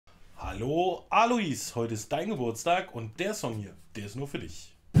Hallo Alois, heute ist dein Geburtstag und der Song hier, der ist nur für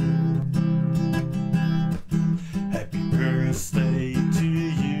dich. Happy Birthday to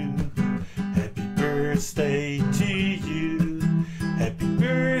you, Happy Birthday to you, Happy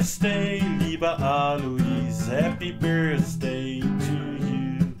Birthday, lieber Alois, Happy Birthday to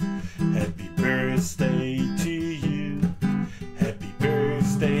you, Happy Birthday to you, Happy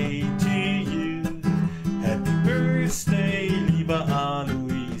Birthday to you, Happy Birthday, lieber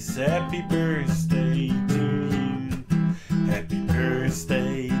Alois, Happy Birthday to you, Happy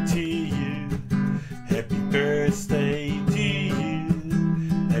Birthday to you, Happy Birthday to you,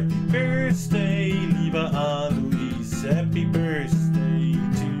 Happy Birthday, lieber Alois, Happy Birthday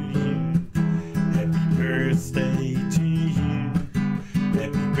to you, Happy Birthday to you,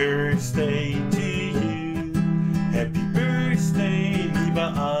 Happy Birthday to you, Happy Birthday,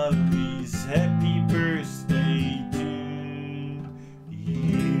 lieber Alois, Happy Birthday to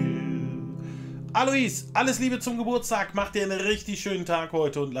you. Alois, alles Liebe zum Geburtstag, mach dir einen richtig schönen Tag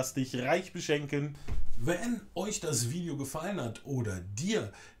heute und lass dich reich beschenken. Wenn euch das Video gefallen hat oder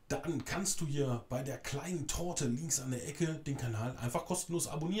dir, dann kannst du hier bei der kleinen Torte links an der Ecke den Kanal einfach kostenlos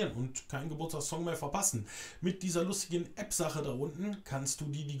abonnieren und keinen Geburtstagssong mehr verpassen. Mit dieser lustigen App-Sache da unten kannst du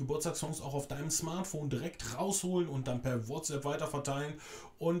die Geburtstagssongs auch auf deinem Smartphone direkt rausholen und dann per WhatsApp weiterverteilen.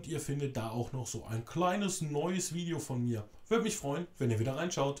 Und ihr findet da auch noch so ein kleines neues Video von mir. Würde mich freuen, wenn ihr wieder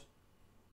reinschaut.